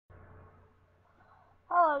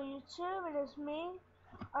Hello YouTube, it is me.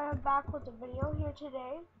 I am back with a video here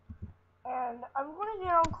today, and I'm going to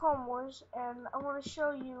get on Clone Wars, and I want to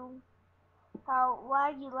show you how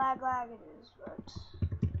lag it is, but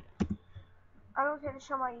I don't care to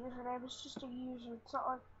show my username. It's just a user. It's not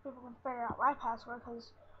like people can figure out my password,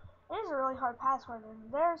 because it is a really hard password,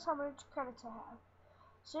 and there's how much credits I have.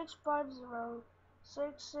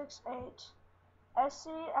 650668 SC.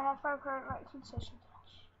 I have 519 session cash.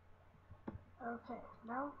 Okay,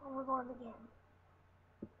 now we're going to the game.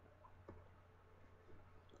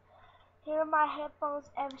 Here are my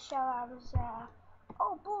headphones and shell out of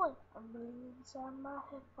oh boy, I'm bleeding inside my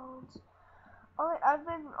headphones. All I've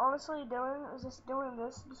been honestly doing is just doing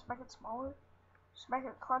this, just make it smaller. Just make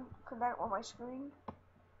it connect on my screen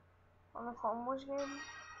on the Clone Wars game.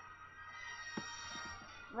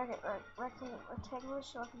 Make it rectangular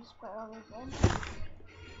so I can just play it on the game.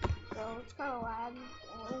 So it's kind of laggy,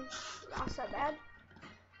 not so bad.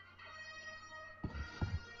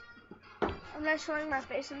 I'm not showing my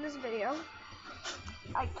face in this video.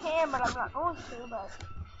 I can, but I'm not going to, but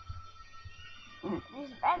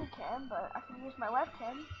use a bad cam, but I can use my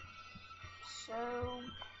webcam. So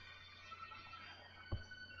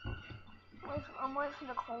I'm waiting for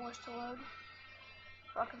the Clone Wars to load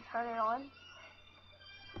so I can turn it on.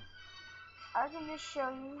 I can just show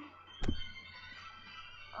you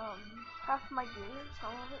half my gear,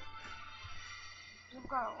 some of it. I've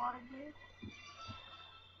got a lot of gear.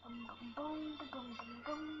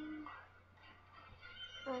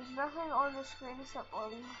 There's nothing on the screen except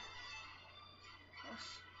loading. Yes.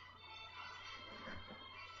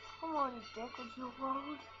 Come on, you dick, would you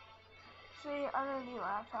load? See, I don't need a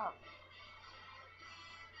laptop.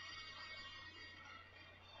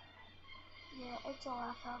 Yeah, it's a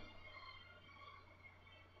laptop.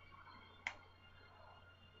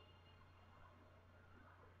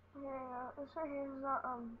 Yeah, this right here is not,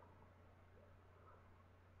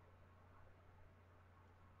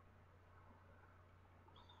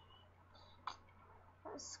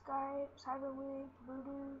 Skype, Cyberlink,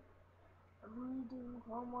 Voodoo,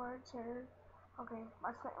 Walmart, Cheddar. Okay,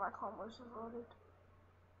 my Clone Wars is loaded.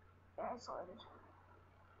 Yeah, it's loaded.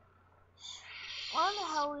 Why the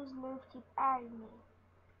hell these noobs keep adding me?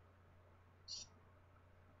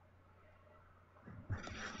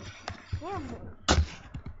 Damn noob.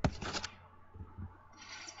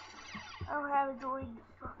 I don't have a droid, you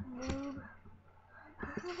fucking noob.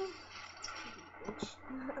 Bitch.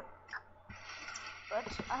 But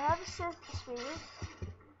I have a sith speede.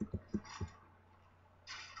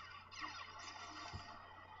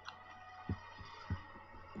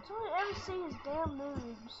 That's all I ever see is damn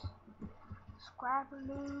noobs. Scrapper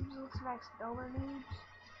noobs, looks like stoner noobs.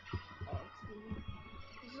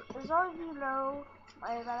 As all of you know,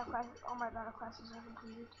 all my battle classes are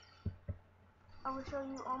completed. I will show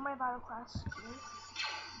you all my battle classes here.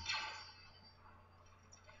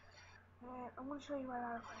 And I'm going to show you my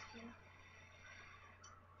battle class here.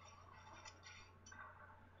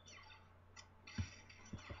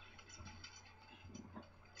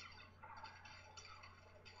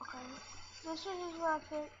 Okay, this one is what I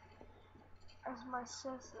picked as my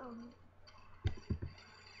sith.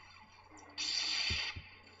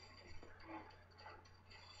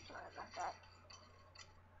 Sorry about that.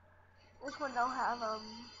 This one don't have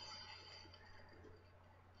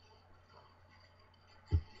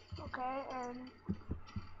okay, and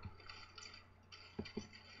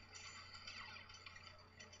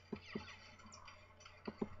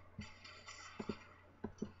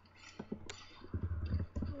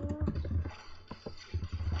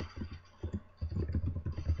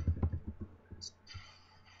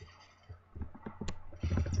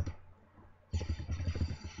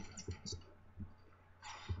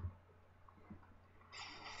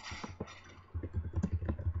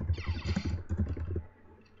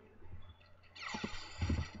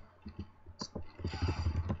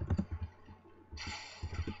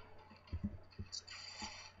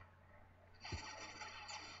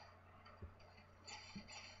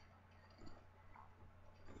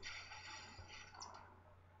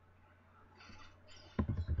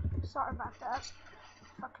sorry about that.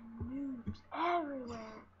 Fucking noobs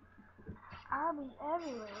everywhere. I mean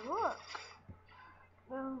everywhere. Look.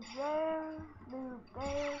 Noob there,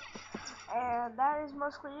 and that is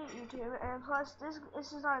mostly it, YouTube. And plus,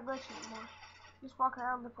 this is not a glitch anymore. Just walk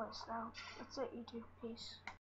around the place now. That's it, YouTube. Peace.